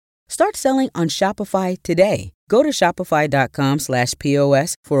Start selling on Shopify today. Go to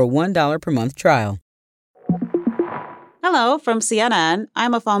shopify.com/POS for a $1 per month trial. Hello, from CNN,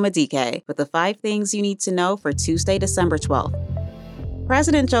 I'm Afoma DK with the 5 things you need to know for Tuesday, December 12th.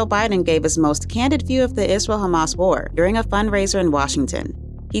 President Joe Biden gave his most candid view of the Israel-Hamas war during a fundraiser in Washington.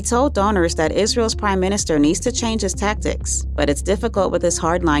 He told donors that Israel's prime minister needs to change his tactics, but it's difficult with his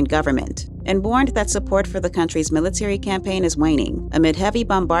hardline government, and warned that support for the country's military campaign is waning amid heavy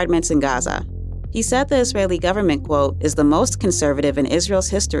bombardments in Gaza. He said the Israeli government, quote, is the most conservative in Israel's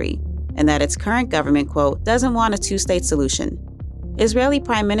history, and that its current government, quote, doesn't want a two-state solution. Israeli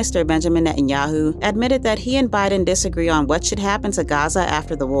Prime Minister Benjamin Netanyahu admitted that he and Biden disagree on what should happen to Gaza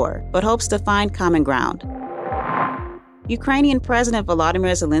after the war, but hopes to find common ground. Ukrainian President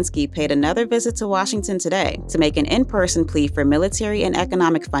Volodymyr Zelensky paid another visit to Washington today to make an in-person plea for military and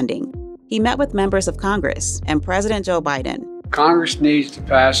economic funding. He met with members of Congress and President Joe Biden. Congress needs to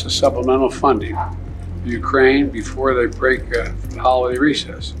pass a supplemental funding for Ukraine before they break the holiday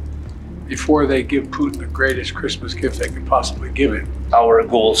recess, before they give Putin the greatest Christmas gift they could possibly give him. Our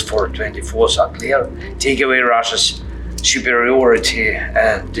goals for 24th are clear. Take away Russia's superiority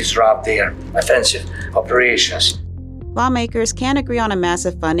and disrupt their offensive operations. Lawmakers can't agree on a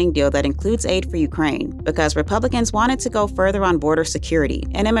massive funding deal that includes aid for Ukraine because Republicans wanted to go further on border security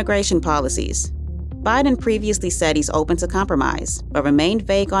and immigration policies. Biden previously said he's open to compromise, but remained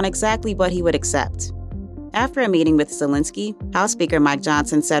vague on exactly what he would accept. After a meeting with Zelensky, House Speaker Mike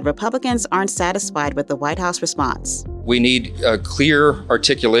Johnson said Republicans aren't satisfied with the White House response. We need a clear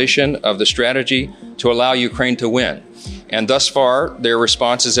articulation of the strategy to allow Ukraine to win. And thus far, their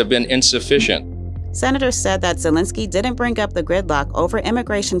responses have been insufficient. Senators said that Zelensky didn't bring up the gridlock over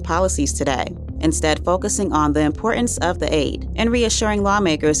immigration policies today, instead focusing on the importance of the aid and reassuring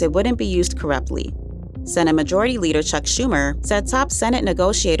lawmakers it wouldn't be used corruptly. Senate Majority Leader Chuck Schumer said top Senate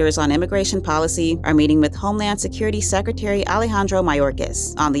negotiators on immigration policy are meeting with Homeland Security Secretary Alejandro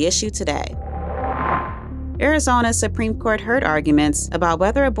Mayorkas on the issue today. Arizona's Supreme Court heard arguments about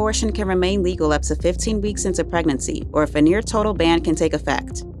whether abortion can remain legal up to 15 weeks into pregnancy or if a near-total ban can take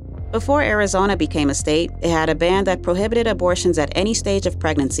effect. Before Arizona became a state, it had a ban that prohibited abortions at any stage of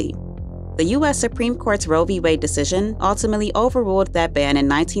pregnancy. The U.S. Supreme Court's Roe v. Wade decision ultimately overruled that ban in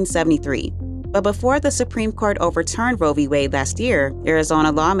 1973. But before the Supreme Court overturned Roe v. Wade last year,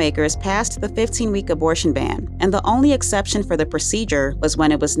 Arizona lawmakers passed the 15-week abortion ban, and the only exception for the procedure was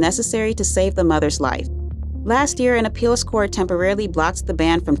when it was necessary to save the mother's life. Last year, an appeals court temporarily blocked the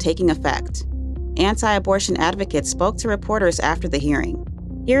ban from taking effect. Anti-abortion advocates spoke to reporters after the hearing.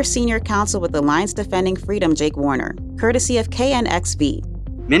 Here's senior counsel with Alliance Defending Freedom, Jake Warner, courtesy of KNXV.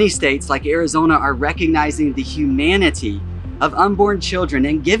 Many states like Arizona are recognizing the humanity of unborn children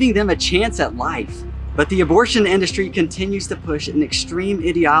and giving them a chance at life. But the abortion industry continues to push an extreme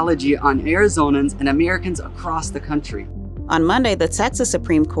ideology on Arizonans and Americans across the country. On Monday, the Texas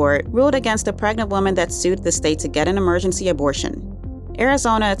Supreme Court ruled against a pregnant woman that sued the state to get an emergency abortion.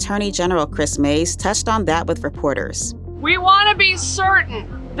 Arizona Attorney General Chris Mays touched on that with reporters. We want to be certain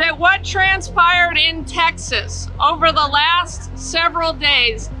that what transpired in Texas over the last several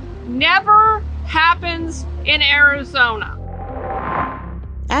days never happens in Arizona.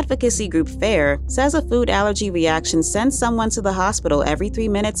 Advocacy group FAIR says a food allergy reaction sends someone to the hospital every 3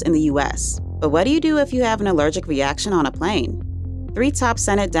 minutes in the U.S. But what do you do if you have an allergic reaction on a plane? 3 top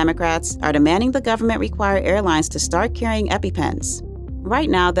Senate Democrats are demanding the government require airlines to start carrying EpiPens.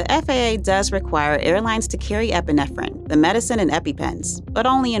 Right now, the FAA does require airlines to carry epinephrine, the medicine in EpiPens, but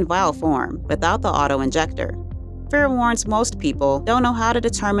only in vial form, without the auto-injector. FAIR warns most people don't know how to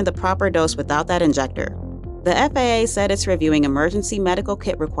determine the proper dose without that injector. The FAA said it's reviewing emergency medical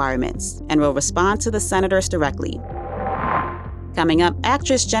kit requirements and will respond to the senators directly. Coming up,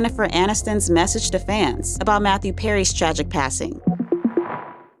 actress Jennifer Aniston's message to fans about Matthew Perry's tragic passing.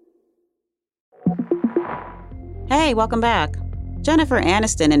 Hey, welcome back. Jennifer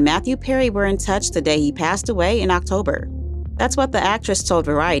Aniston and Matthew Perry were in touch the day he passed away in October. That's what the actress told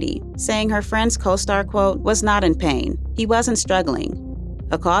Variety, saying her friend's co-star, quote, was not in pain. He wasn't struggling.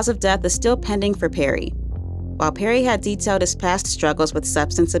 A cause of death is still pending for Perry. While Perry had detailed his past struggles with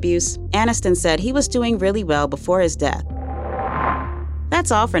substance abuse, Aniston said he was doing really well before his death.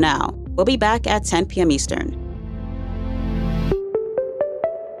 That's all for now. We'll be back at 10 p.m. Eastern.